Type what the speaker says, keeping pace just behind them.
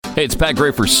Hey, it's Pat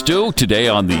Gray for Stu today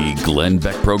on the Glenn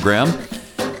Beck program.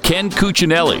 Ken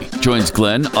Cuccinelli joins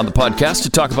Glenn on the podcast to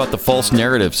talk about the false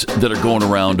narratives that are going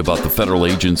around about the federal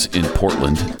agents in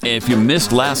Portland. And if you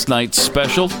missed last night's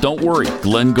special, don't worry.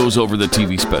 Glenn goes over the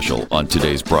TV special on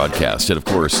today's broadcast. And of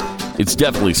course, it's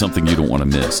definitely something you don't want to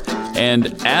miss.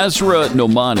 And Asra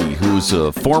Nomani, who's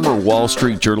a former Wall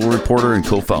Street Journal reporter and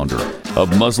co-founder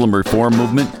of Muslim Reform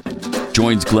Movement,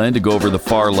 joins Glenn to go over the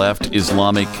far-left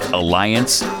Islamic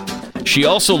Alliance. She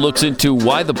also looks into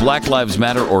why the Black Lives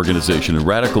Matter organization and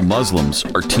radical Muslims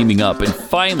are teaming up. And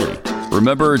finally,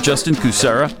 remember Justin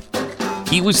Cuccinelli?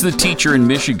 He was the teacher in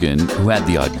Michigan who had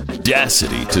the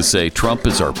audacity to say Trump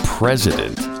is our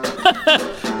president.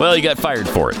 Well, he got fired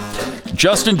for it.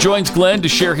 Justin joins Glenn to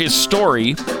share his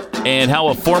story and how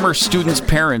a former student's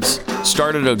parents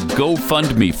started a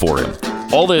GoFundMe for him.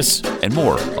 All this and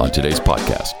more on today's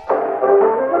podcast.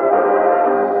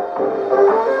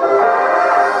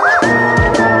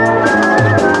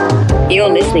 You're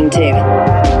listening to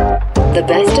the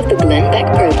best of the Glenn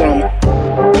Beck program.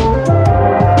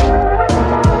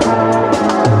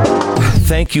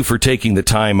 Thank you for taking the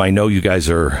time. I know you guys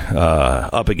are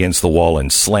up against the wall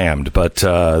and slammed, but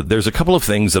there's a couple of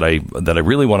things that I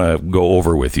really want to go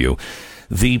over with you.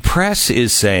 The press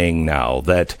is saying now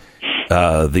that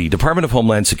the Department of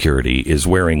Homeland Security is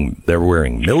wearing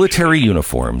military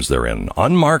uniforms. They're in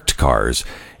unmarked cars,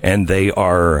 and they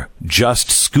are just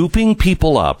scooping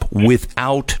people up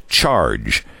without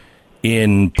charge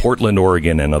in Portland,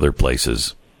 Oregon, and other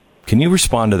places. Can you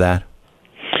respond to that?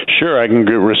 Sure, I can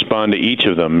respond to each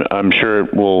of them. I'm sure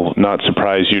it will not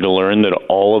surprise you to learn that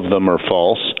all of them are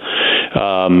false.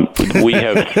 We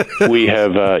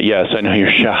have. Yes, I know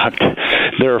you're shocked.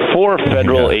 There are 4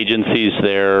 federal agencies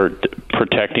there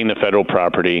protecting the federal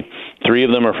property. 3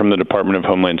 of them are from the Department of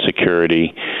Homeland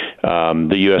Security.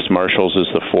 The U.S. Marshals is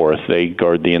the 4th. They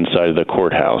guard the inside of the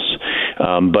courthouse.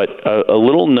 But a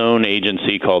little-known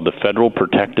agency called the Federal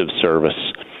Protective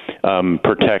Service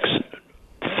protects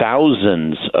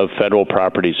thousands of federal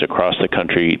properties across the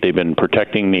country. They've been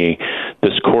protecting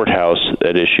this courthouse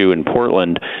at issue in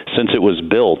Portland since it was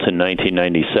built in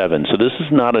 1997. So this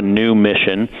is not a new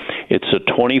mission. It's a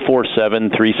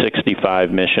 24/7,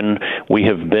 365 mission. We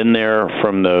have been there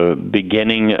from the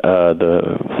beginning of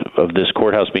this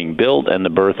courthouse being built and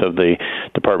the birth of the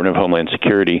Department of Homeland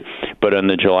Security. But on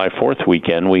the July 4th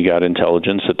weekend, we got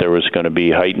intelligence that there was going to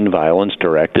be heightened violence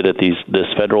directed at this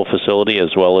federal facility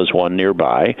as well as one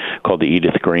nearby called the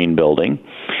Edith Green Building.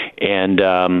 And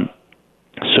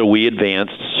so we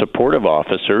advanced supportive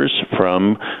officers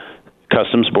from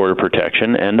Customs Border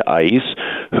Protection and ICE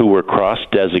who were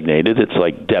cross-designated. It's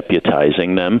like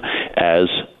deputizing them as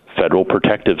Federal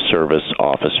Protective Service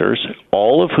officers,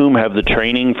 all of whom have the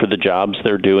training for the jobs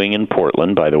they're doing in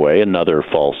Portland, by the way, another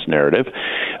false narrative.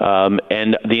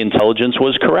 And the intelligence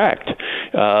was correct.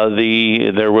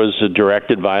 There was a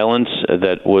directed violence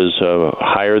that was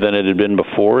higher than it had been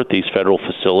before at these federal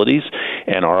facilities,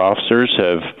 and our officers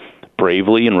have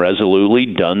bravely and resolutely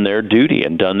done their duty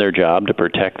and done their job to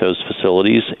protect those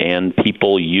facilities and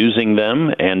people using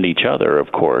them and each other,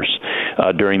 of course,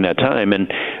 during that time.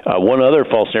 And one other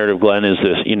false narrative, Glenn, is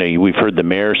this, we've heard the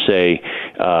mayor say,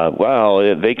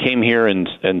 well, they came here and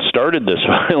started this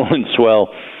violence.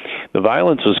 Well, the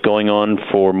violence was going on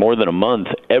for more than a month,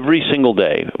 every single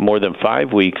day, more than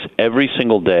 5 weeks, every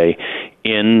single day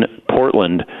in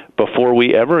Portland before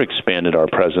we ever expanded our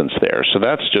presence there. So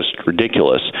that's just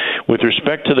ridiculous. With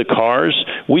respect to the cars,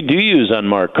 we do use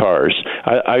unmarked cars.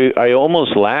 I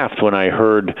almost laughed when I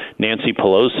heard Nancy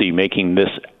Pelosi making this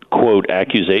quote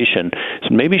accusation. So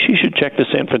maybe she should check the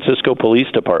San Francisco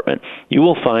Police Department. You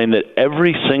will find that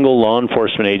every single law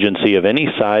enforcement agency of any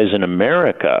size in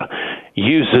America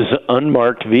uses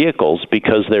unmarked vehicles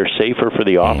because they're safer for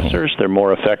the officers, they're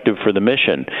more effective for the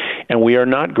mission. And we are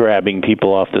not grabbing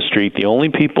people off the street. The only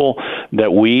people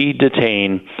that we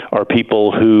detain are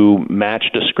people who match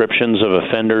descriptions of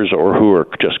offenders or who are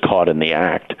just caught in the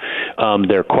act.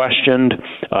 They're questioned.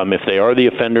 If they are the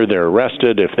offender, they're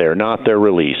arrested. If they're not, they're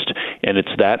released. And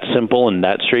it's that simple and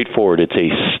that straightforward. It's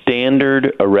a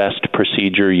standard arrest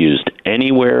procedure used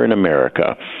anywhere in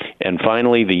America. And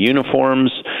finally, the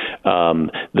uniforms,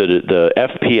 the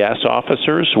FPS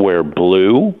officers wear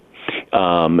blue.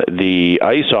 The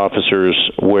ICE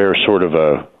officers wear sort of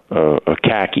a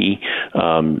khaki.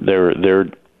 Their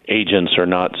agents are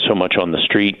not so much on the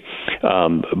street,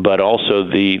 but also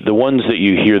the ones that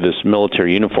you hear this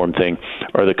military uniform thing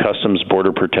are the Customs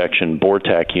Border Protection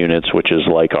BORTAC units, which is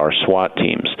like our SWAT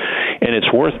teams. And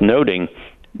it's worth noting,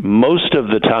 most of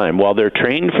the time, while they're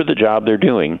trained for the job they're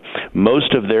doing,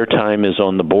 most of their time is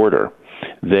on the border.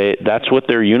 That's what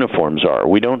their uniforms are.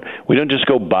 We don't just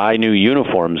go buy new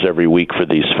uniforms every week for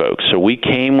these folks. So we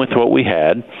came with what we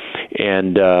had,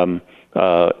 and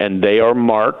they are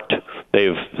marked. They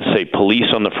say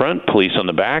police on the front, police on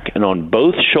the back, and on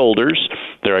both shoulders,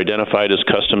 they're identified as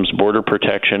Customs Border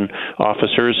Protection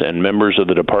officers and members of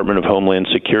the Department of Homeland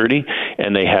Security,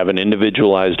 and they have an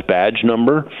individualized badge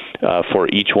number for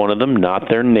each one of them, not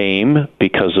their name,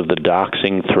 because of the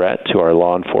doxing threat to our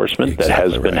law enforcement that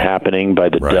has been happening by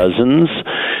the dozens.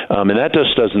 And that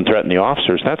just doesn't threaten the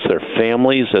officers. That's their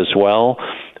families as well.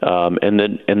 And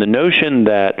the notion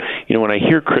that, when I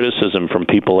hear criticism from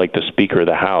people like the Speaker of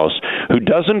the House, who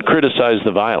doesn't criticize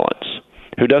the violence,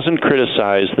 who doesn't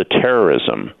criticize the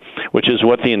terrorism, which is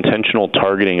what the intentional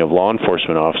targeting of law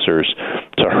enforcement officers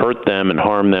to hurt them and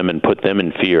harm them and put them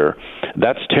in fear,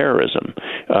 that's terrorism.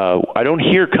 I don't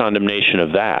hear condemnation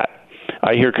of that.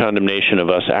 I hear condemnation of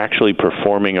us actually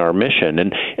performing our mission.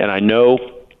 And I know,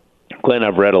 Glenn,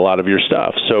 I've read a lot of your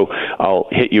stuff, so I'll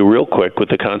hit you real quick with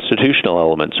the constitutional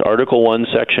elements. Article 1,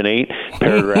 Section 8,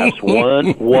 paragraphs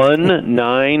 1,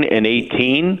 9, and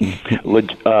 18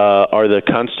 are the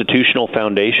constitutional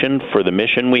foundation for the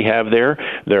mission we have there.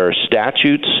 There are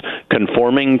statutes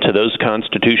conforming to those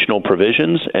constitutional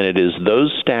provisions, and it is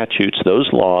those statutes, those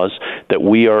laws, that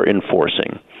we are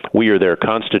enforcing. We are there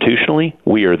constitutionally,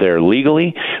 we are there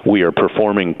legally, we are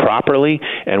performing properly,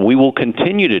 and we will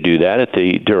continue to do that at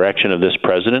the direction of this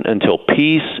president until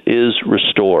peace is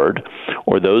restored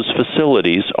or those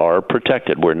facilities are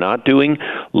protected. We're not doing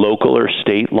local or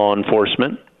state law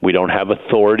enforcement. We don't have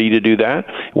authority to do that.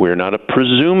 We're not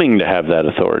presuming to have that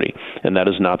authority, and that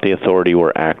is not the authority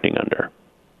we're acting under.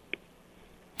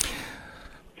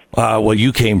 Well,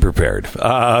 you came prepared.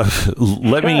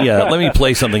 Let me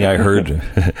play something I heard.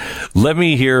 Let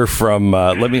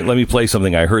me play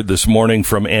something I heard this morning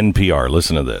from NPR.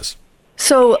 Listen to this.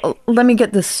 So let me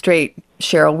get this straight,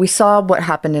 Cheryl. We saw what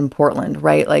happened in Portland,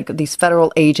 right? Like these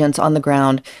federal agents on the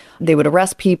ground, they would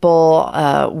arrest people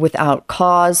without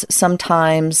cause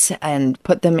sometimes and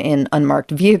put them in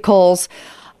unmarked vehicles.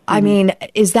 I mean,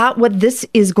 is that what this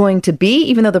is going to be?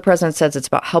 Even though the president says it's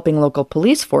about helping local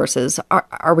police forces,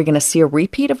 are we going to see a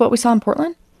repeat of what we saw in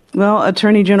Portland? Well,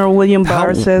 Attorney General William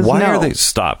Barr says why no. Are they,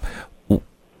 stop.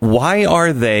 Why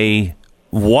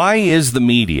is the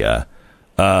media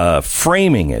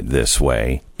framing it this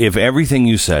way if everything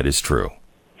you said is true?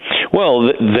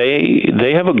 Well,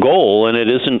 they have a goal, and it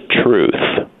isn't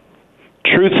truth.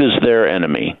 Truth is their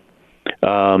enemy.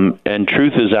 And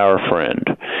truth is our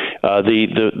friend.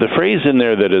 The phrase in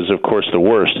there that is, of course, the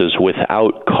worst is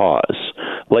without cause.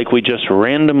 Like we just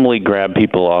randomly grab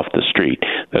people off the street.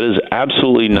 That is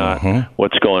absolutely not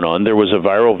what's going on. There was a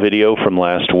viral video from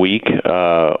last week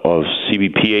of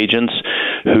CBP agents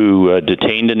who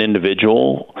detained an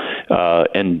individual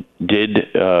and did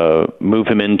move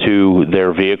him into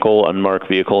their vehicle, unmarked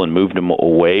vehicle, and moved him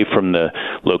away from the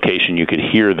location. You could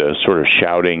hear the sort of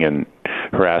shouting and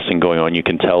harassing going on. You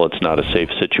can tell it's not a safe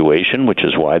situation, which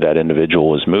is why that individual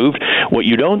was moved. What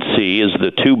you don't see is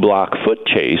the 2-block foot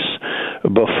chase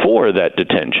before that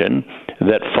detention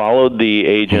that followed the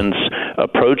agents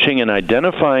approaching and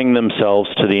identifying themselves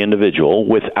to the individual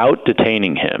without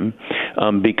detaining him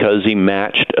because he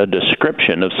matched a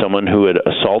description of someone who had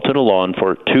assaulted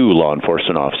two law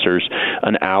enforcement officers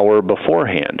an hour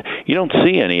beforehand. You don't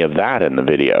see any of that in the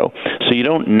video, so you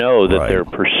don't know that they're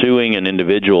pursuing an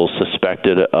individual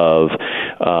suspected of,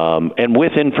 and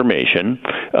with information,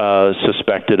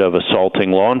 suspected of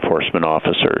assaulting law enforcement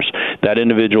officers. That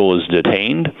individual was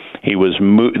detained. He was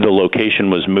the location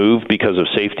was moved because of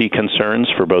safety concerns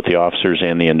for both the officers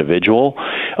and the individual,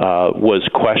 was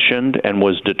questioned and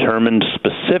was determined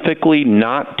specifically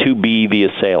not to be the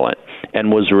assailant and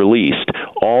was released,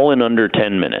 all in under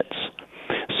 10 minutes.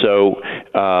 So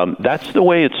that's the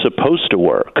way it's supposed to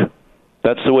work.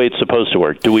 That's the way it's supposed to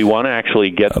work. Do we want to actually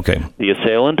get the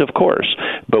assailant? Of course.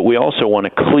 But we also want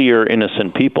to clear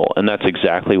innocent people, and that's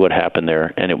exactly what happened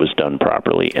there, and it was done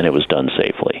properly, and it was done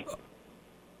safely.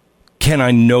 Ken,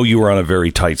 I know you are on a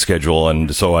very tight schedule,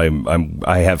 and so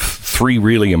I have 3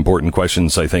 really important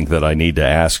questions I think that I need to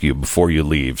ask you before you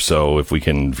leave. So if we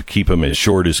can keep them as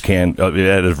short as can, out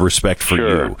of respect for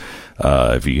you,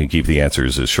 if you can keep the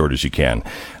answers as short as you can.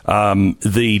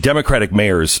 The Democratic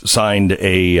mayors signed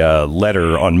a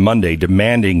letter on Monday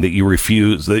demanding that you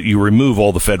remove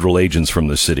all the federal agents from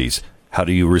the cities. How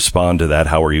do you respond to that?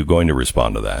 How are you going to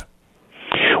respond to that?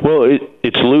 Well,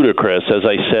 it's ludicrous. As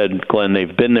I said, Glenn,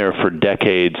 they've been there for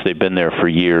decades. They've been there for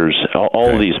years. All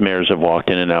of these mayors have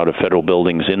walked in and out of federal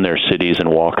buildings in their cities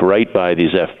and walked right by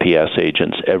these FPS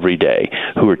agents every day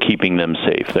who are keeping them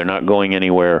safe. They're not going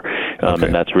anywhere,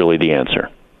 and that's really the answer.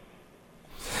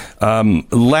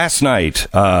 Last night,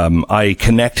 I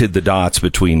connected the dots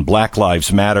between Black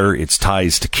Lives Matter, its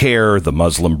ties to CARE, the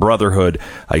Muslim Brotherhood.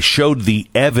 I showed the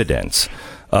evidence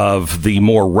of the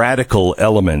more radical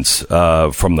elements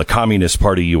from the Communist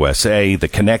Party USA, the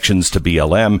connections to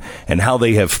BLM, and how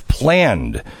they have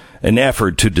planned an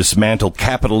effort to dismantle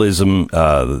capitalism,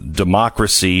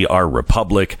 democracy, our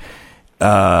republic.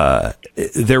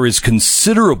 There is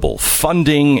considerable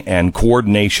funding and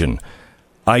coordination.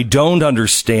 I don't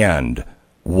understand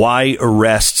why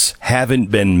arrests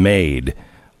haven't been made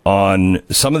on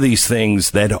some of these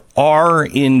things that are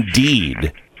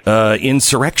indeed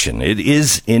insurrection. It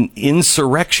is an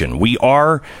insurrection. We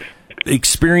are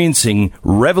experiencing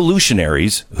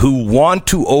revolutionaries who want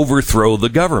to overthrow the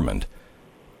government.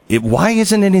 Why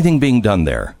isn't anything being done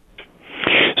there?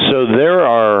 So there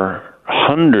are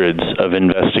hundreds of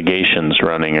investigations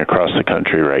running across the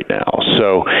country right now.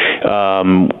 So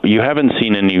you haven't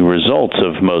seen any results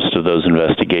of most of those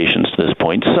investigations to this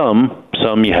point.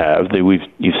 Some you have.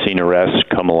 You've seen arrests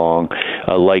come along,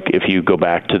 like if you go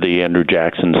back to the Andrew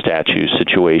Jackson statue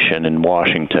situation in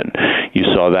Washington. You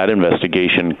saw that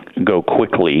investigation go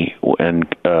quickly and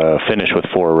finish with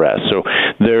 4 arrests. So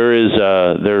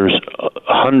there's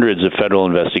hundreds of federal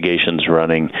investigations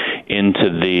running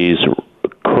into these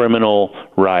criminal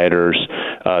rioters.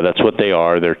 That's what they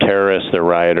are. They're terrorists. They're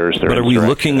rioters. They're But are we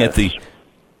looking at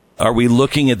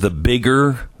the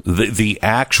bigger, the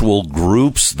actual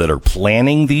groups that are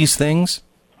planning these things?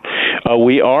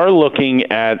 We are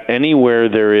looking at anywhere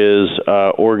there is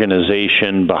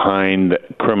organization behind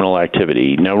criminal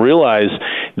activity. Now, realize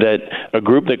that a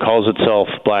group that calls itself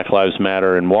Black Lives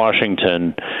Matter in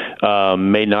Washington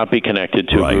may not be connected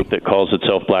to a group that calls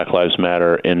itself Black Lives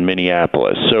Matter in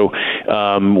Minneapolis. So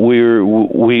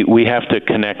we have to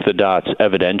connect the dots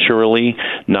evidentially,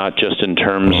 not just in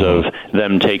terms of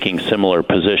them taking similar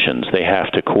positions. They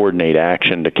have to coordinate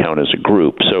action to count as a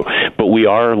group. So, but we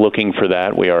are looking for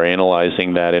that. We are analyzing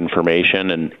that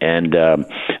information, and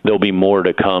there'll be more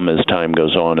to come as time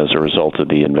goes on as a result of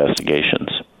the investigations.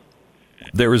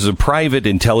 There is a private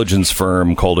intelligence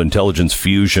firm called Intelligence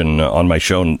Fusion on my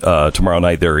show tomorrow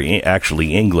night. They're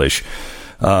actually English,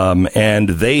 and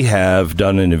they have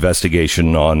done an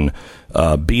investigation on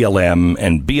BLM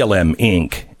and BLM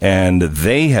Inc., and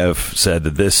they have said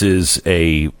that this is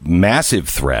a massive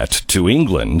threat to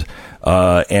England.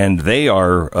 And they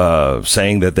are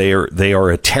saying that they are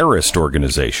a terrorist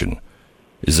organization.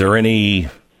 Is there any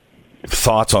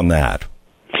thoughts on that?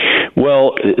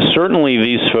 Well, certainly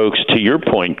these folks, to your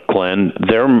point, Glenn,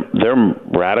 they're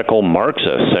radical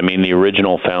Marxists. I mean, the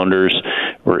original founders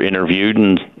were interviewed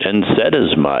and said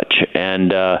as much.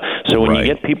 And so when you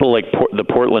get people like the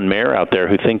Portland mayor out there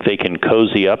who think they can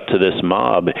cozy up to this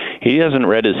mob, he hasn't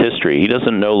read his history. He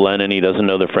doesn't know Lenin. He doesn't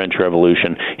know the French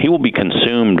Revolution. He will be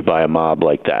consumed by a mob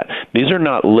like that. These are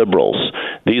not liberals.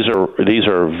 These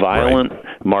are violent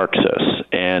Marxists,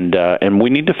 and we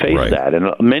need to face that.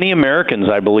 And many Americans,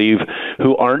 I believe,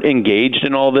 who aren't engaged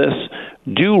in all this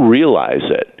do realize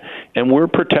it. And we're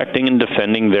protecting and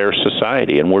defending their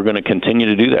society, and we're going to continue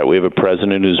to do that. We have a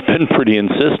president who's been pretty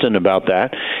insistent about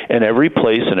that, and every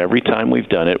place and every time we've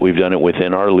done it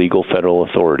within our legal federal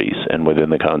authorities and within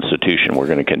the Constitution. We're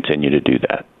going to continue to do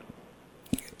that.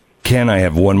 Ken, I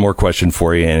have one more question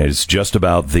for you, and it's just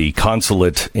about the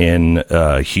consulate in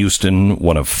Houston,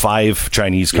 one of 5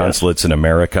 Chinese consulates in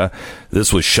America.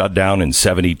 This was shut down in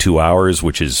 72 hours,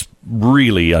 which is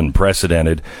really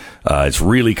unprecedented. It's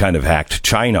really kind of hacked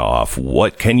China off.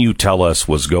 What can you tell us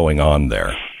was going on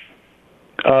there?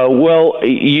 Well,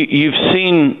 you've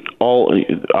seen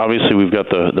obviously we've got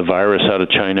the virus out of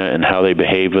China and how they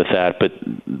behave with that, but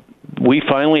we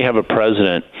finally have a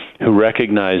president who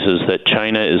recognizes that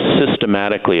China is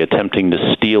systematically attempting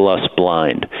to steal us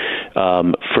blind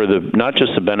for not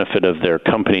just the benefit of their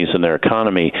companies and their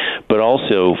economy, but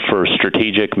also for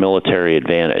strategic military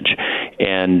advantage.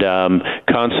 And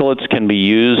consulates can be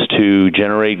used to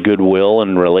generate goodwill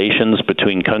and relations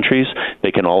between countries.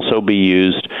 They can also be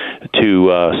used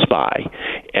to spy.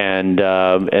 And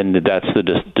that's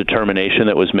the determination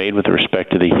that was made with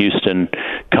respect to the Houston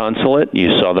consulate.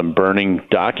 You saw them burning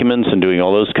documents and doing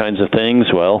all those kinds of things.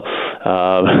 Well,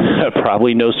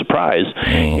 probably no surprise.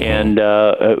 And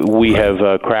we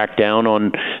have cracked down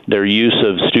on their use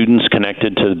of students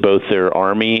connected to both their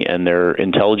army and their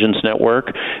intelligence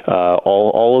network.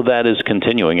 All of that is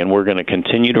continuing, and we're going to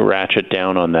continue to ratchet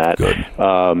down on that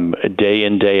day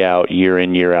in, day out, year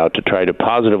in, year out, to try to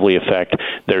positively affect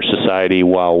their society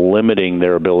while limiting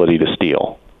their ability to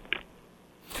steal.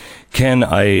 Ken,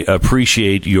 I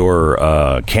appreciate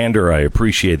your candor. I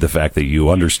appreciate the fact that you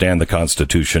understand the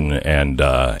Constitution and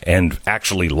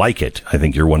actually like it. I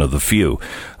think you're one of the few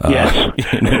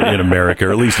in America,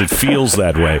 or at least it feels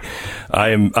that way.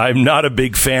 I'm not a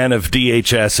big fan of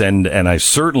DHS, and I'm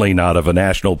certainly not of a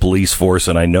national police force,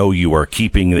 and I know you are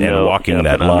keeping and walking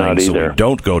that line, so we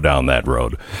don't go down that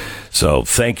road. So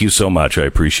thank you so much. I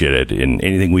appreciate it. And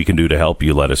anything we can do to help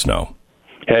you, let us know.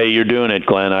 Hey, you're doing it,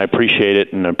 Glenn. I appreciate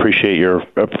it, and appreciate your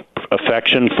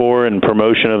affection for and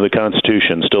promotion of the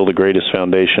Constitution, still the greatest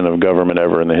foundation of government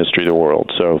ever in the history of the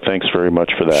world. So thanks very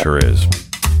much for that. Sure is.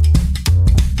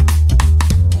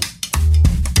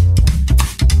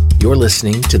 You're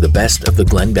listening to the Best of the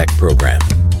Glenn Beck program.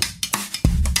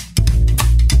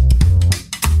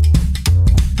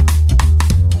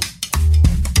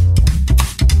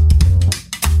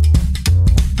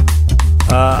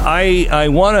 I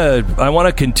want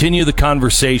to continue the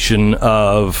conversation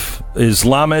of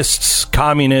Islamists,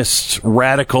 communists,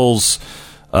 radicals,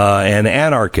 and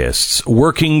anarchists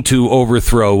working to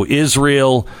overthrow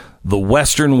Israel, the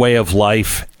Western way of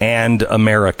life, and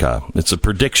America. It's a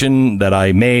prediction that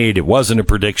I made. It wasn't a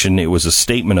prediction. It was a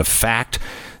statement of fact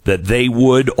that they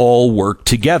would all work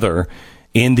together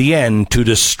in the end to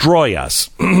destroy us.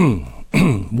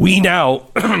 We now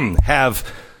have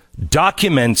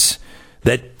documents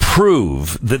that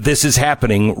prove that this is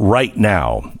happening right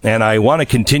now. And I want to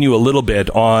continue a little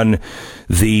bit on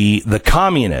the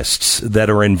communists that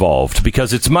are involved,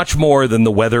 because it's much more than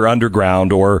the Weather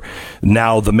Underground or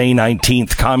now the May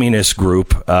 19th communist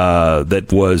group that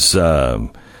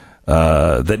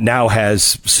now has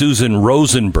Susan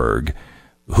Rosenberg,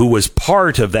 who was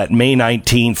part of that May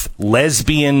 19th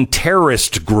lesbian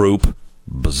terrorist group.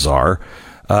 Bizarre.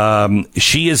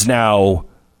 She is now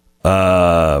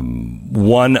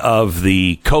one of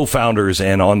the co-founders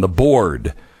and on the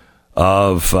board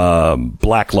of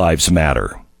Black Lives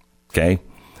Matter. Okay.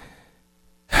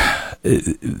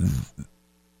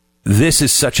 This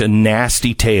is such a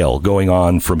nasty tale going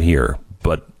on from here,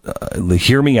 but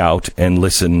hear me out and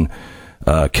listen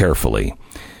carefully.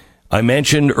 I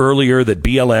mentioned earlier that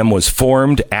BLM was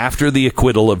formed after the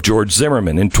acquittal of George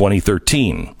Zimmerman in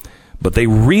 2013. But they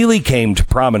really came to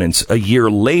prominence a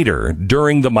year later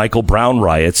during the Michael Brown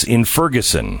riots in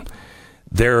Ferguson.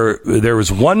 There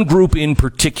was one group in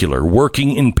particular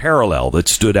working in parallel that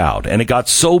stood out, and it got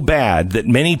so bad that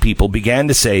many people began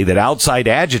to say that outside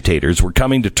agitators were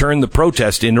coming to turn the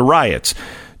protest into riots.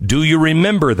 Do you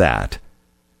remember that?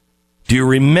 Do you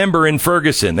remember in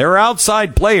Ferguson? There were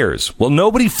outside players. Well,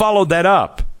 nobody followed that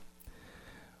up.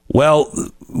 Well,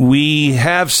 we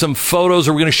have some photos.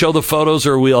 Are we going to show the photos,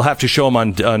 or we'll have to show them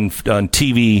on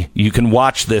TV? You can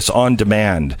watch this on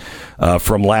demand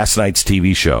from last night's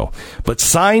TV show. But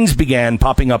signs began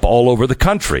popping up all over the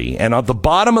country, and at the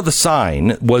bottom of the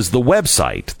sign was the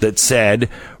website that said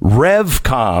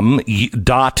revcom.us.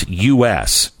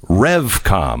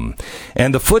 Revcom.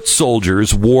 And the foot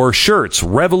soldiers wore shirts,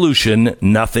 Revolution,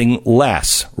 Nothing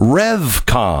Less.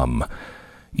 Revcom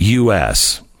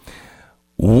US.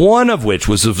 One of which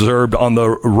was observed on the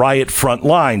riot front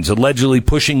lines, allegedly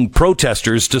pushing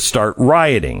protesters to start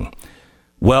rioting.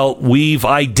 Well, we've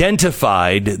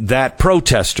identified that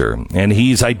protester, and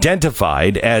he's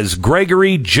identified as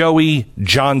Gregory Joey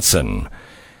Johnson.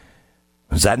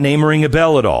 Does that name ring a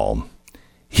bell at all?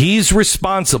 He's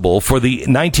responsible for the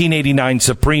 1989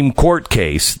 Supreme Court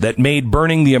case that made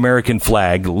burning the American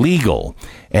flag legal.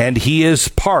 And he is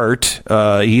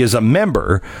he is a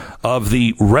member of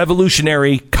the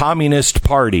Revolutionary Communist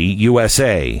Party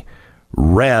USA,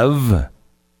 revcom.us.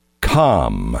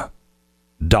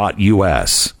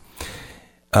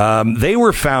 They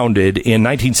were founded in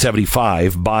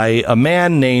 1975 by a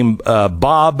man named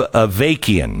Bob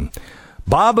Avakian.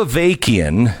 Bob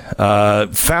Avakian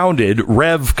founded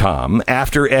Revcom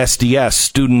after SDS,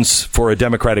 Students for a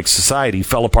Democratic Society,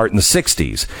 fell apart in the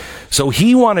 60s. So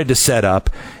he wanted to set up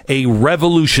a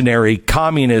revolutionary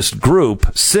communist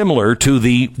group similar to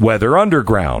the Weather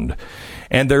Underground.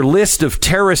 And their list of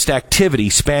terrorist activity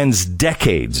spans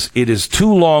decades. It is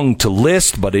too long to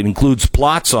list, but it includes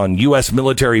plots on U.S.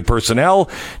 military personnel,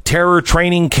 terror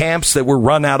training camps that were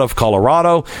run out of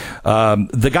Colorado.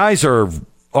 The guys are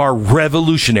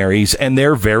revolutionaries, and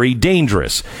they're very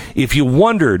dangerous. If you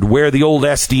wondered where the old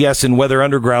SDS and Weather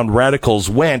Underground radicals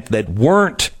went that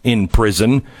weren't in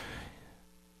prison,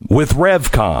 with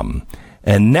Revcom.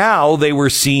 And now they were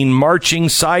seen marching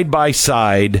side by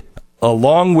side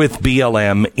along with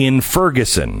BLM in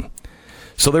Ferguson.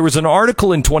 So there was an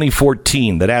article in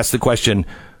 2014 that asked the question,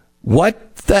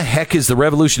 what the heck is the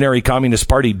Revolutionary Communist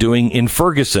Party doing in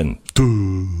Ferguson?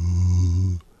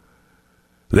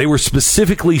 They were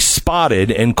specifically spotted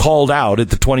and called out at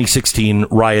the 2016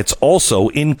 riots also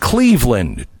in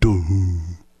Cleveland.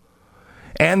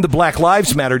 And the Black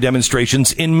Lives Matter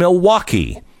demonstrations in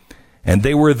Milwaukee. And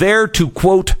they were there to,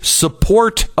 quote,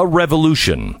 support a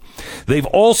revolution. They've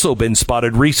also been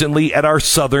spotted recently at our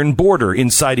southern border,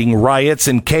 inciting riots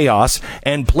and chaos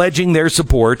and pledging their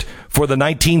support for the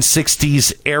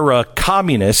 1960s era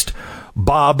communist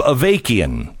Bob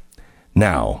Avakian.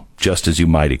 Now, just as you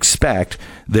might expect,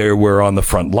 they were on the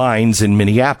front lines in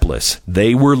Minneapolis.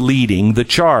 They were leading the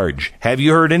charge. Have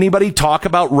you heard anybody talk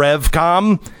about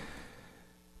RevCom?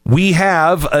 We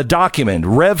have a document,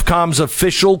 RevCom's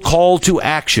official call to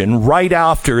action right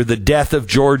after the death of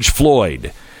George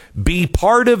Floyd. Be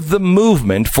part of the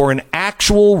movement for an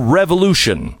actual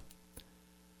revolution.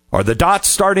 Are the dots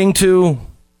starting to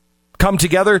come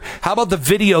together? How about the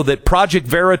video that Project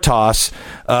Veritas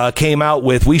came out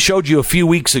with? We showed you a few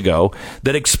weeks ago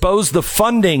that exposed the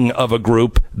funding of a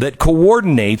group that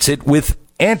coordinates it with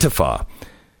Antifa.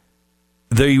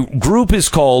 The group is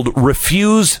called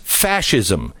Refuse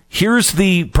Fascism. Here's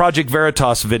the Project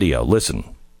Veritas video. Listen.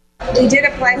 We did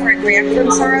apply for a grant from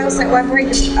Soros at one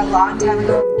point a long time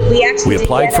ago. We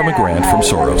applied for a grant from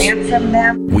Soros.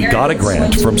 We got a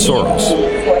grant from Soros.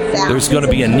 There's going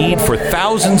to be a need for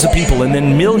thousands of people and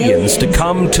then millions to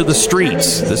come to the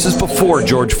streets. This is before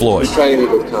George Floyd.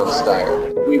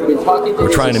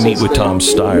 We're trying to meet with Tom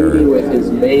Steyer.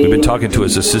 We've been talking to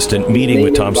his assistant, meeting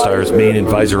with Tom Steyer's main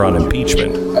advisor on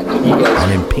impeachment.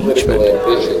 On impeachment.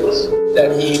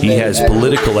 He has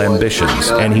political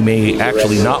ambitions, and he may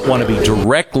actually not want to be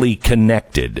directly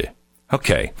connected.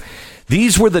 Okay.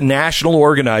 These were the national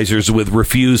organizers with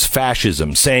Refuse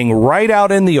Fascism, saying right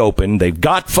out in the open, they've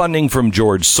got funding from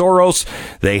George Soros,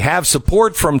 they have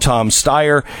support from Tom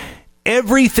Steyer.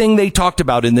 Everything they talked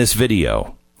about in this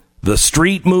video, the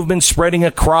street movement spreading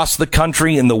across the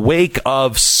country in the wake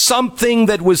of something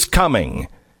that was coming,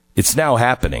 it's now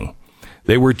happening.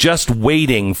 They were just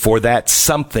waiting for that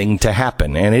something to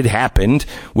happen, and it happened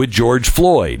with George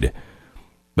Floyd.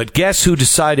 But guess who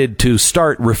decided to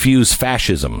start Refuse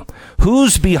Fascism?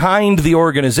 Who's behind the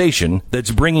organization that's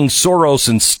bringing Soros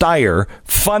and Steyer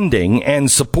funding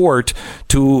and support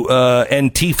to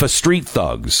Antifa street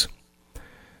thugs?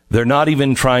 They're not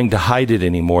even trying to hide it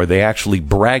anymore. They actually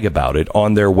brag about it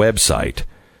on their website.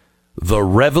 The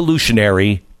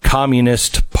Revolutionary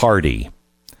Communist Party.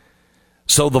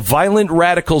 So the violent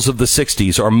radicals of the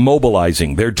 60s are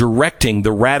mobilizing. They're directing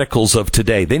the radicals of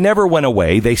today. They never went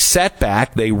away. They sat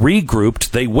back. They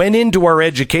regrouped. They went into our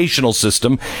educational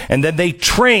system, and then they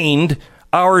trained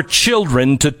our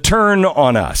children to turn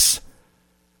on us.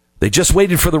 They just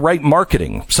waited for the right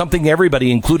marketing, something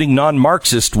everybody, including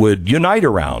non-Marxists, would unite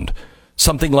around,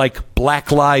 something like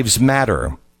Black Lives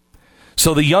Matter.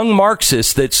 So the young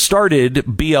Marxists that started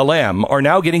BLM are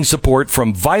now getting support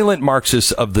from violent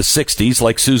Marxists of the 60s,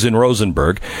 like Susan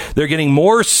Rosenberg. They're getting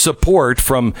more support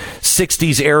from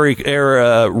 60s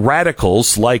era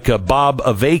radicals like Bob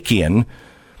Avakian,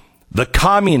 the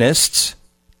communists,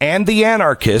 and the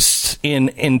anarchists in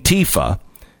Antifa,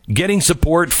 getting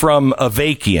support from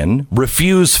Avakian,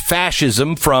 Refuse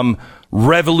Fascism from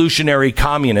Revolutionary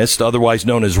Communist, otherwise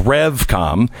known as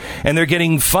RevCom, and they're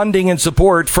getting funding and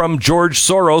support from George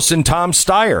Soros and Tom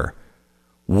Steyer.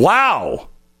 Wow!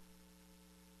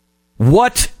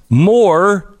 What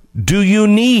more do you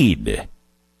need?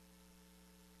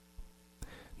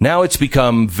 Now it's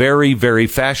become very, very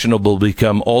fashionable to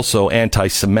become also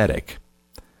anti-Semitic.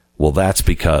 Well, that's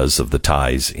because of the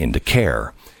ties into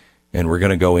CARE. And we're going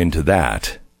to go into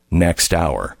that next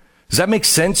hour. Does that make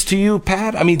sense to you,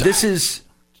 Pat? I mean, this is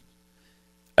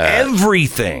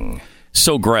everything.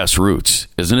 So grassroots,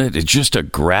 isn't it? It's just a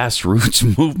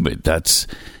grassroots movement.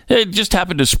 It just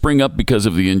happened to spring up because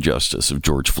of the injustice of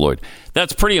George Floyd.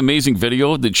 That's a pretty amazing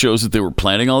video that shows that they were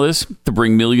planning all this to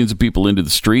bring millions of people into the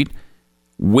street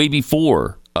way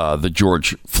before the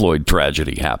George Floyd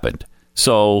tragedy happened.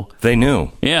 So they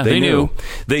knew. Yeah, they knew.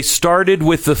 They started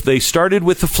with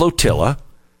the flotilla.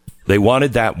 They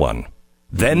wanted that one.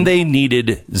 Then they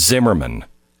needed Zimmerman,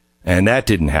 and that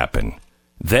didn't happen.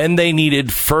 Then they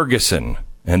needed Ferguson,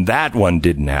 and that one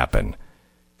didn't happen.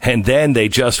 And then they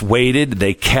just waited.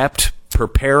 They kept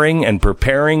preparing and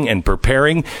preparing and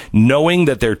preparing, knowing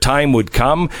that their time would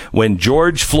come. When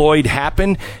George Floyd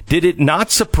happened, did it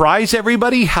not surprise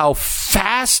everybody how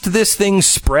fast this thing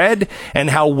spread and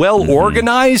how well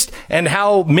organized and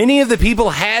how many of the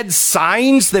people had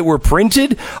signs that were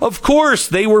printed? Of course,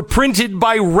 they were printed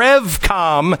by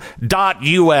revcom.us.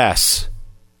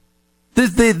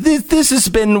 This has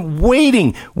been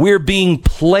waiting. We're being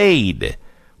played.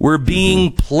 We're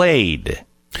being played.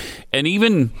 And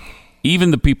even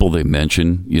even the people they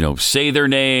mention, say their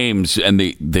names, and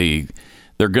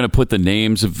they're going to put the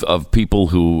names of people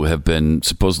who have been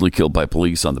supposedly killed by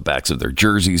police on the backs of their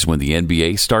jerseys when the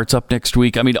NBA starts up next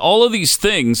week. I mean, all of these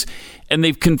things, and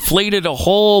they've conflated a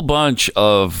whole bunch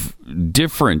of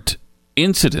different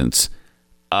incidents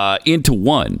into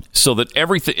one, so that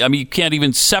everything, you can't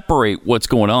even separate what's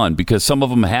going on, because some of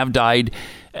them have died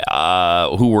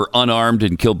who were unarmed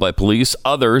and killed by police.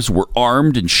 Others were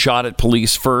armed and shot at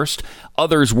police first.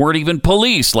 Others weren't even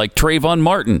police, like Trayvon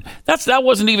Martin. That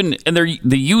wasn't even, and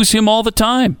they use him all the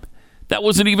time. That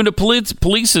wasn't even a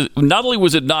police. Not only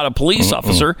was it not a police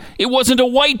officer, it wasn't a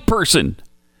white person.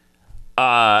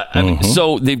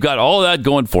 So they've got all that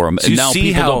going for them, and now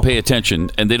people don't pay attention,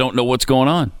 and they don't know what's going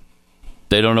on.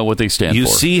 They don't know what they stand for. You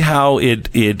see how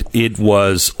it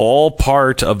was all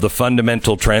part of the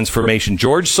fundamental transformation.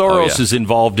 George Soros is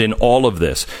involved in all of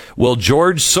this. Well,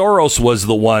 George Soros was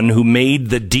the one who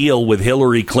made the deal with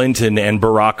Hillary Clinton and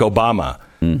Barack Obama.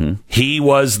 He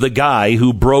was the guy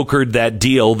who brokered that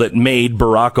deal that made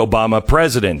Barack Obama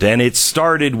president. And it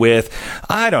started with,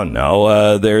 I don't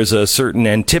know, there's a certain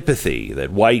antipathy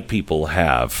that white people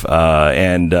have.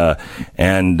 And they're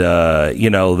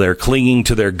clinging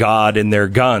to their God and their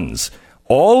guns.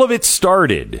 All of it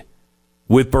started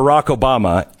with Barack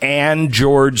Obama and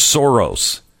George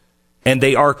Soros. And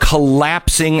they are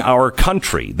collapsing our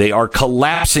country. They are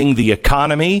collapsing the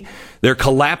economy. They're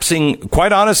collapsing,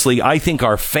 quite honestly, I think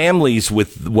our families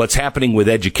with what's happening with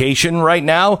education right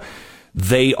now.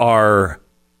 They are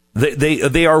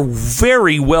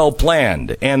very well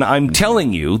planned. And I'm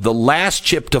telling you, the last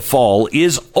chip to fall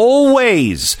is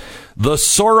always the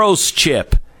Soros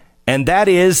chip. And that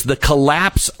is the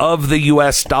collapse of the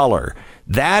U.S. dollar.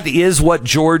 That is what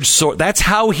that's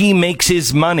how he makes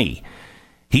his money.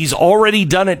 He's already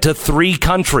done it to 3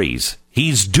 countries.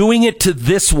 He's doing it to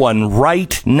this one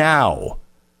right now.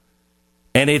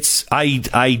 And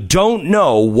I don't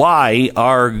know why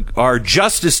our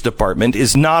Justice Department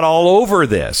is not all over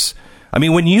this. I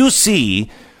mean, when you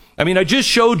see, I just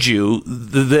showed you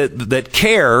that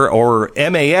CARE or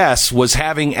MAS was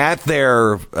having at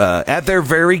their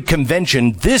very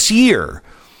convention this year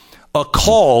a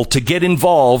call to get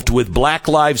involved with Black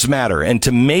Lives Matter and to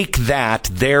make that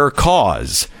their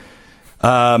cause.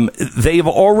 They've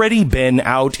already been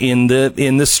out in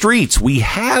the streets. We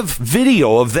have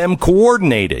video of them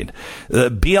coordinated.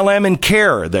 BLM and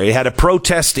CARE, they had a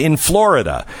protest in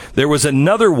Florida. There was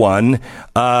another one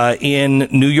in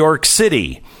New York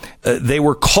City. They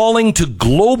were calling to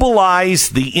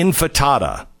globalize the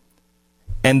intifada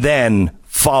and then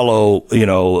follow,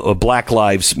 Black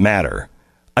Lives Matter.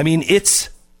 I mean, it's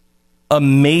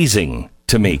amazing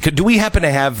to me. Do we happen to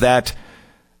have that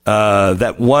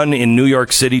one in New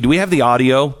York City? Do we have the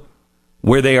audio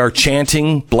where they are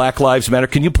chanting Black Lives Matter?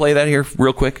 Can you play that here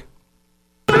real quick?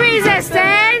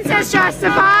 Resistance is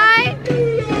justified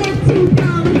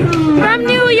from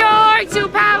New York to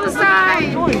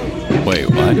Palestine. Wait,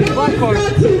 what?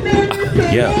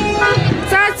 Yeah.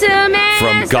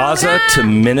 From Gaza to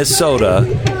Minnesota,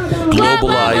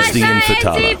 globalize the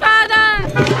intifada.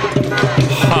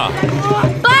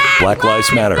 Black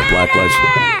Lives Matter. Black Lives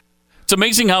Matter. It's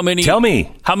amazing how many. Tell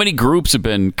me how many groups have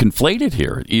been conflated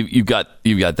here. You've got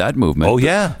that movement. Oh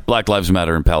yeah, Black Lives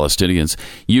Matter and Palestinians.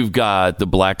 You've got the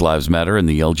Black Lives Matter and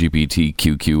the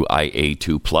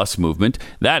LGBTQIA2+ movement.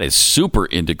 That is super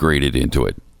integrated into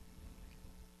it.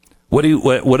 What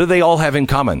do they all have in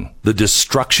common? The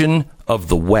destruction of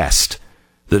the West.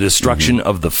 The destruction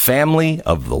of the family,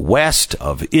 of the West,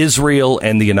 of Israel,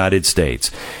 and the United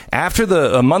States.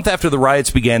 A month after the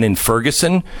riots began in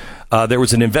Ferguson, there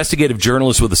was an investigative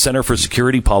journalist with the Center for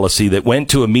Security Policy that went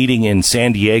to a meeting in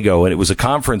San Diego, and it was a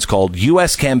conference called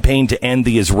U.S. Campaign to End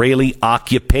the Israeli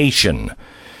Occupation.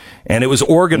 And it was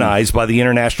organized by the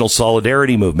International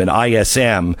Solidarity Movement,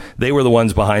 ISM. They were the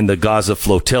ones behind the Gaza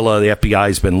flotilla. The FBI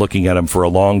has been looking at them for a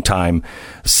long time.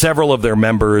 Several of their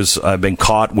members have been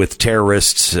caught with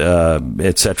terrorists,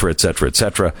 et cetera, et cetera, et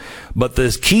cetera. But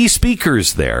the key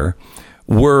speakers there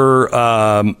were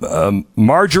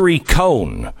Marjorie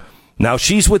Cohn. Now,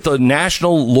 she's with the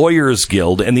National Lawyers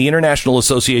Guild and the International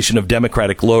Association of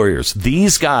Democratic Lawyers.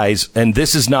 These guys, and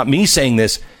this is not me saying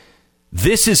this,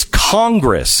 this is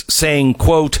Congress saying,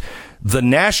 quote, the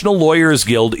National Lawyers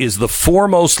Guild is the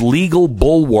foremost legal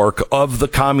bulwark of the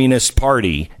Communist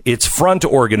Party, its front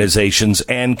organizations,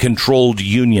 and controlled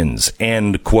unions,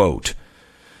 end quote.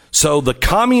 So the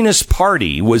Communist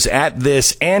Party was at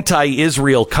this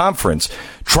anti-Israel conference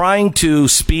trying to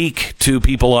speak to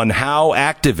people on how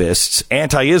activists,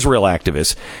 anti-Israel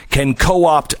activists, can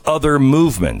co-opt other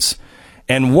movements.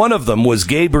 And one of them was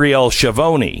Gabriel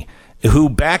Schiavone. who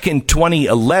back in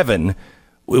 2011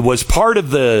 was part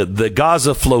of the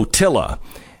Gaza flotilla.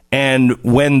 And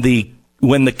when the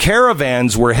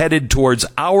caravans were headed towards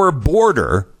our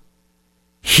border,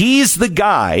 he's the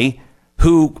guy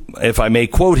who, if I may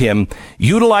quote him,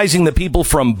 utilizing the people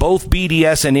from both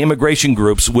BDS and immigration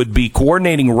groups, would be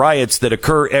coordinating riots that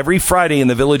occur every Friday in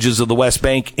the villages of the West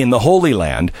Bank in the Holy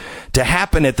Land to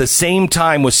happen at the same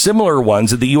time with similar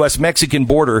ones at the U.S.-Mexican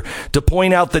border to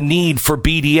point out the need for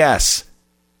BDS.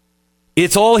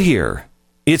 It's all here.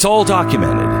 It's all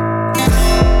documented.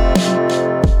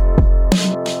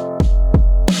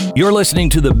 You're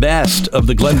listening to the best of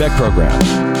the Glenn Beck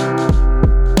program.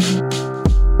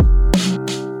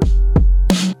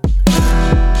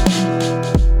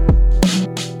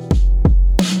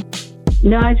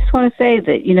 No, I just want to say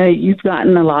that, you've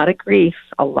gotten a lot of grief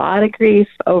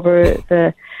over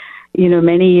the,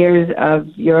 many years of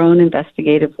your own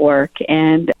investigative work.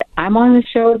 And I'm on the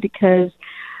show because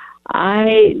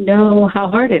I know how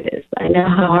hard it is. I know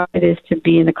how hard it is to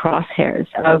be in the crosshairs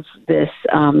of this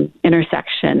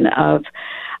intersection of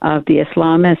the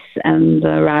Islamists and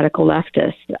the radical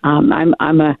leftists.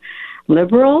 I'm a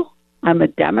liberal. I'm a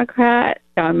Democrat.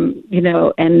 And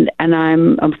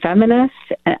I'm a feminist.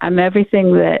 I'm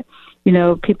everything that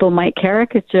people might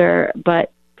caricature,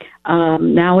 but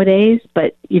nowadays.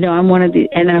 But I'm one of the,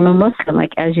 and I'm a Muslim,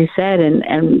 like as you said,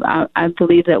 and I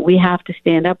believe that we have to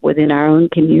stand up within our own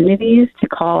communities to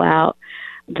call out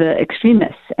the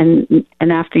extremists. And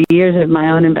after years of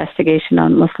my own investigation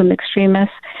on Muslim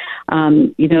extremists,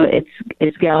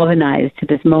 it's galvanized to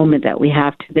this moment that we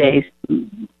have today.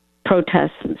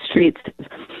 Protests in the streets of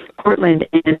Portland,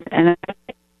 and I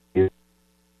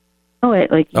know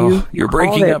it, like you're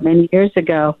breaking up many years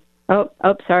ago. Oh,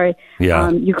 sorry.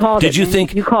 Yeah. You called it.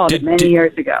 You called it many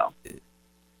years ago.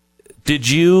 Did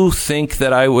you think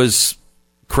that I was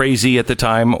crazy at the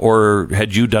time, or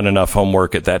had you done enough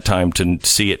homework at that time to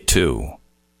see it too?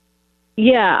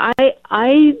 Yeah,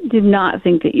 I did not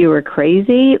think that you were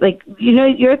crazy. Like,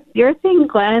 your thing,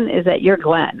 Glenn, is that you're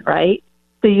Glenn, right?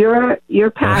 So you're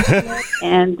passionate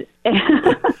and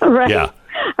right. Yeah.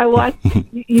 I watched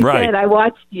you right. Said I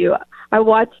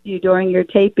watched you during your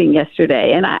taping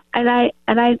yesterday, and I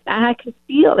could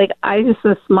feel, like, I just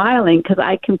was smiling because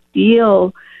I can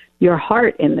feel your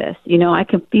heart in this. I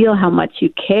can feel how much you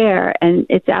care, and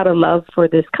it's out of love for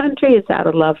this country. It's out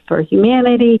of love for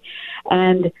humanity,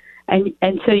 and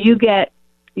so you get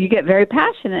very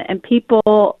passionate, and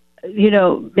people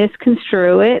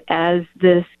misconstrue it as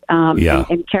this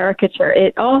and caricature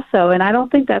it also, and I don't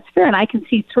think that's fair. And I can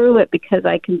see through it because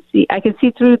I can see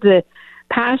through the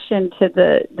passion to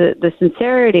the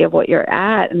sincerity of what you're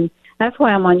at, and that's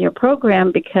why I'm on your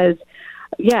program, because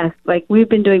yes, like, we've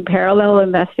been doing parallel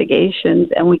investigations,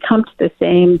 and we come to the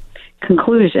same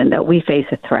conclusion that we face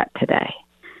a threat today,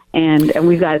 and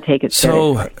we've got to take it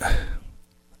seriously.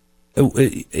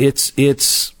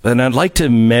 It's, and I'd like to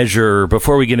measure,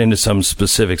 before we get into some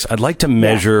specifics, I'd like to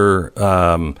measure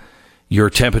your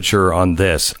temperature on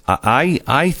this.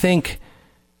 I think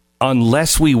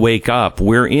unless we wake up,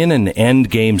 we're in an end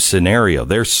game scenario.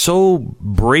 They're so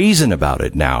brazen about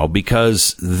it now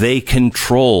because they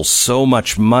control so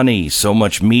much money, so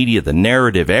much media, the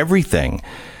narrative, everything,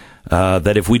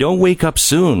 that if we don't wake up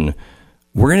soon,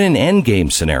 we're in an end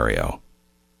game scenario.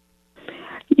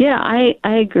 Yeah, I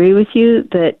agree with you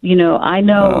that, I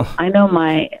know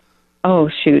my, oh,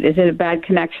 shoot, is it a bad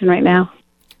connection right now?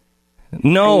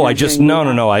 No, I just,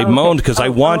 no. I moaned because I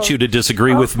want you to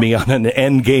disagree with me on an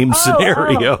end game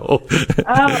scenario.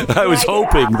 I was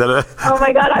hoping that. Oh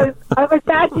my God, I was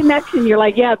bad connection. You're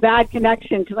like, yeah, bad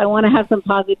connection, because I want to have some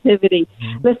positivity.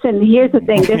 Listen, here's the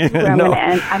thing. This is where I'm going to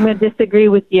end. I'm going to disagree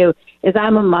with you. Is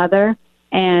I'm a mother,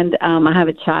 and I have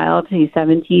a child. He's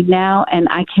 17 now, and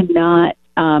I cannot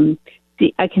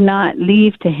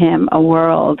leave to him a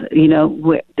world,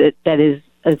 that is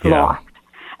lost.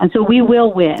 And so we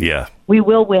will win. Yeah. We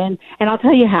will win. And I'll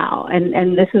tell you how.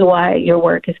 And this is why your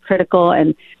work is critical,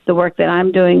 and the work that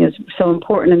I'm doing is so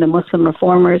important, and the Muslim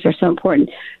reformers are so important.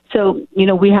 So,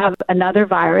 we have another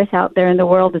virus out there in the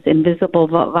world, this invisible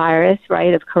virus,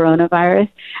 right, of coronavirus,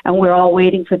 and we're all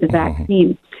waiting for the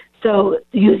vaccine. So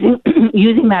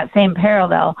using that same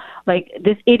parallel, like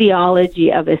this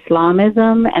ideology of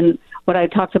Islamism and what I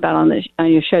talked about on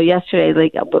your show yesterday,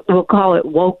 like we'll call it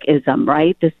wokeism,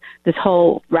 right? This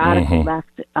whole radical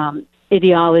left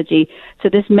ideology. So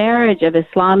this marriage of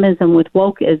Islamism with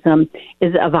wokeism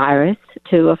is a virus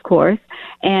too, of course,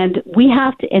 and we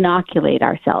have to inoculate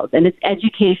ourselves, and it's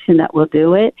education that will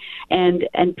do it, and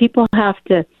people have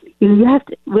to.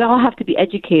 We all have to be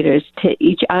educators to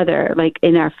each other, like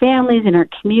in our families, in our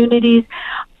communities.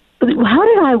 how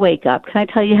did I wake up? Can I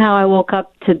tell you how I woke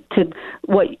up to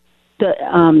what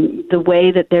the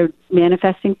way that they're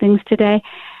manifesting things today?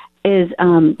 Is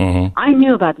I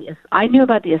knew about the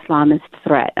Islamist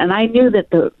threat, and I knew that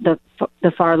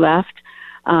the far left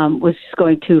was just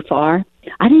going too far.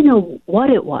 I didn't know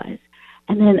what it was,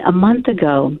 and then a month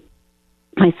ago,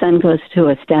 my son goes to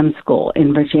a STEM school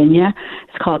in Virginia.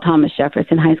 It's called Thomas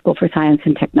Jefferson High School for Science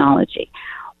and Technology.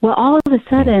 Well, all of a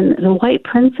sudden, the white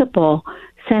principal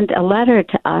sent a letter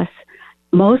to us,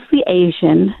 mostly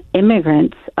Asian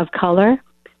immigrants of color,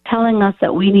 telling us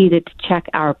that we needed to check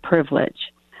our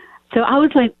privilege. So I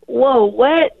was like, whoa,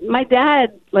 what? My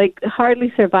dad,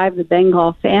 hardly survived the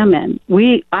Bengal famine.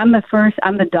 I'm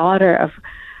the daughter of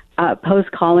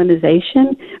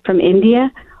post-colonization from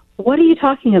India. What are you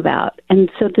talking about?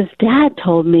 And so this dad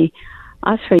told me,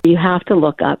 Asra, you have to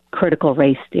look up critical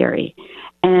race theory.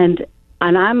 And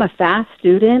I'm a fast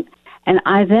student, and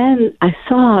I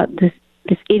saw this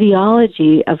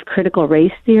ideology of critical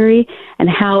race theory and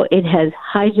how it has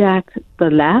hijacked the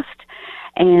left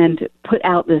and put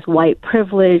out this white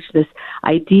privilege, this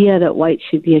idea that whites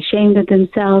should be ashamed of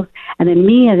themselves. And then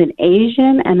me as an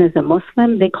Asian and as a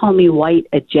Muslim, they call me white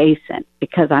adjacent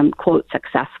because I'm, quote,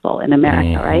 successful in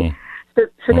America, right?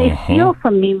 So they steal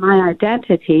from me my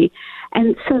identity.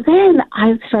 And so then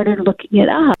I started looking it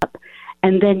up.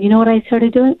 And then you know what I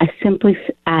started doing? I simply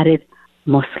added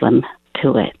Muslim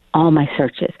to it. All my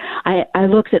searches. I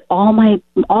looked at all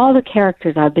the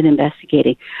characters I've been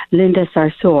investigating, Linda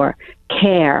Sarsour,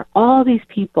 CARE, all these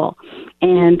people.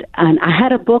 And I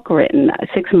had a book written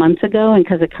 6 months ago, and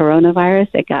because of coronavirus,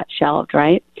 it got shelved,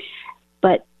 right?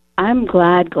 But I'm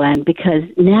glad, Glenn, because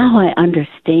now I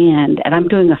understand, and I'm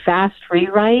doing a fast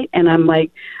rewrite, and I'm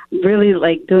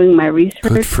really doing my research.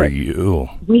 Good for you.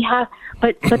 We have,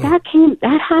 but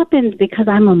that happened because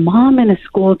I'm a mom in a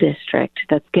school district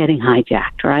that's getting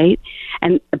hijacked, right?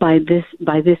 And by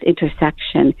this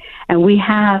intersection, and we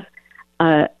have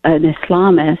an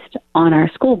Islamist on our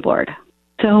school board.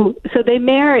 So they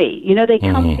marry, they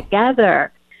come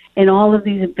together in all of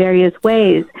these various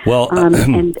ways. Well,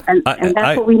 and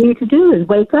that's what we need to do is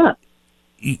wake up.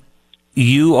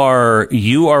 You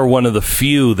are one of the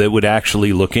few that would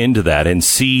actually look into that and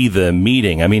see the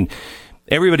meeting. I mean,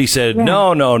 everybody said,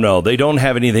 no, they don't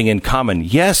have anything in common.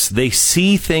 Yes, they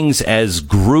see things as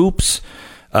groups.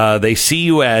 They see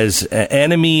you as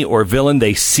enemy or villain.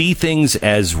 They see things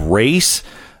as race.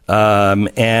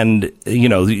 And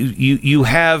you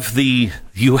have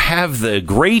the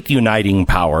great uniting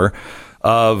power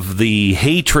of the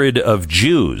hatred of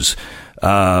Jews.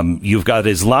 You've got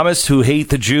Islamists who hate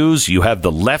the Jews. You have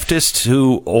the leftists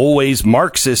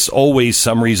Marxists always,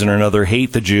 some reason or another,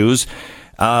 hate the Jews.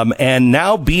 And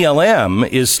now BLM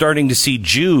is starting to see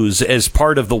Jews as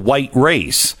part of the white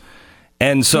race.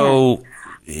 And so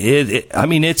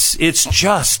it's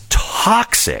just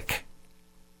toxic.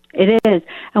 It is.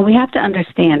 And we have to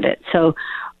understand it. So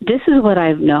this is what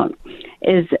I've known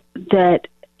is that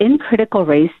in critical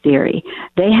race theory,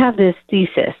 they have this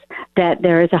thesis that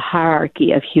there is a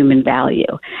hierarchy of human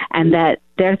value, and that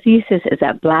their thesis is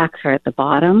that blacks are at the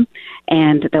bottom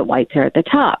and that whites are at the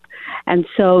top. And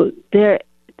so their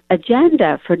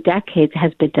agenda for decades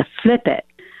has been to flip it,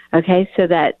 okay, so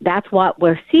that's what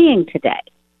we're seeing today.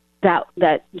 That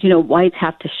whites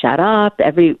have to shut up,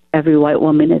 every white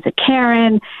woman is a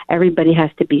Karen, everybody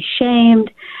has to be shamed.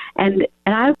 And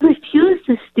I refuse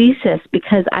this thesis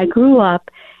because I grew up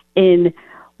in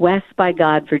West by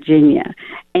God, Virginia,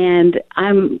 and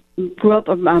grew up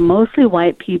among mostly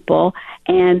white people,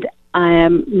 and I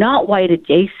am not white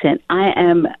adjacent. I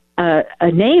am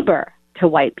a neighbor to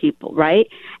white people, right?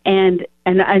 And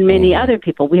many other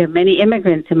people. We have many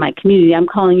immigrants in my community. I'm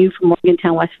calling you from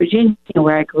Morgantown, West Virginia,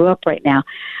 where I grew up right now.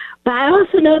 But I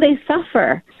also know they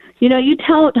suffer. You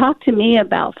talk to me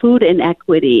about food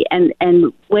inequity and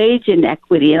wage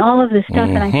inequity and all of this stuff,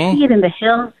 and I see it in the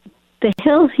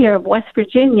hills here of West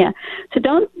Virginia. So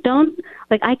don't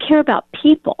I care about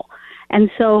people.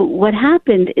 And so what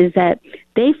happened is that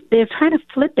they're trying to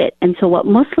flip it. And so what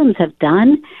Muslims have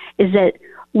done is that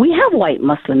we have white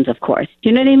Muslims, of course. Do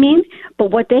you know what I mean?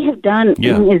 But what they have done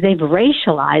is they've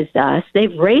racialized us. They've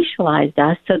racialized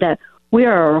us so that we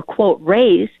are a, quote,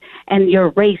 race, and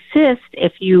you're racist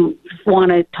if you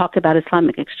want to talk about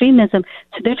Islamic extremism.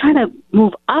 So they're trying to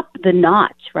move up the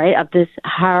notch, right, of this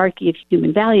hierarchy of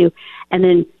human value. And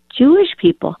then Jewish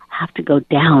people have to go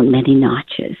down many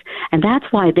notches. And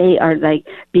that's why they are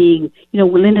being,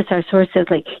 Linda Sarsour says,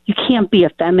 you can't be a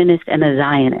feminist and a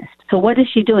Zionist. So what is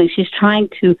she doing? She's trying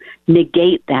to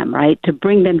negate them, right? To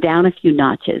bring them down a few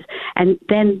notches. And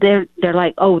then they're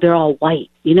like, oh, they're all white,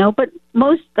 but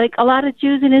most, like a lot of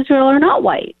Jews in Israel are not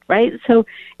white, right? So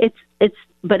it's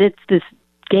this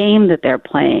game that they're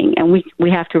playing, and we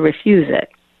have to refuse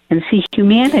it and see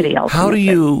humanity ultimately. How do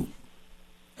you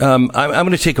I'm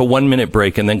going to take a 1-minute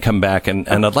break and then come back, and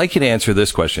I'd like you to answer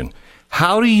this question.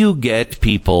 How do you get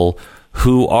people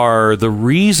who are the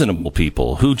reasonable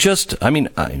people who just,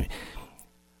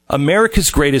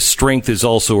 America's greatest strength is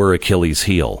also our Achilles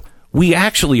heel. We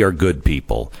actually are good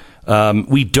people.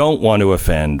 We don't want to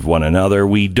offend one another.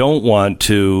 We don't want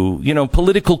to,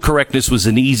 political correctness was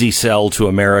an easy sell to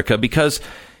America, because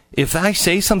if I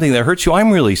say something that hurts you,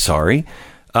 I'm really sorry.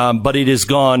 But it has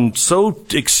gone so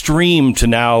extreme to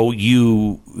now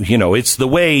it's the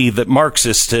way that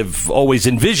Marxists have always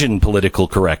envisioned political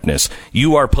correctness.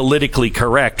 You are politically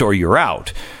correct or you're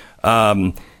out.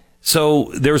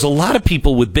 So there's a lot of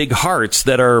people with big hearts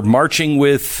that are marching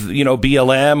with,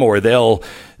 BLM, or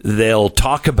they'll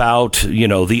talk about,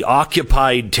 the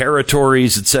occupied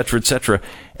territories, et cetera,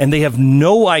 and they have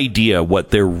no idea what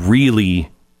they're really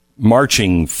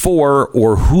marching for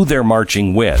or who they're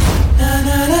marching with.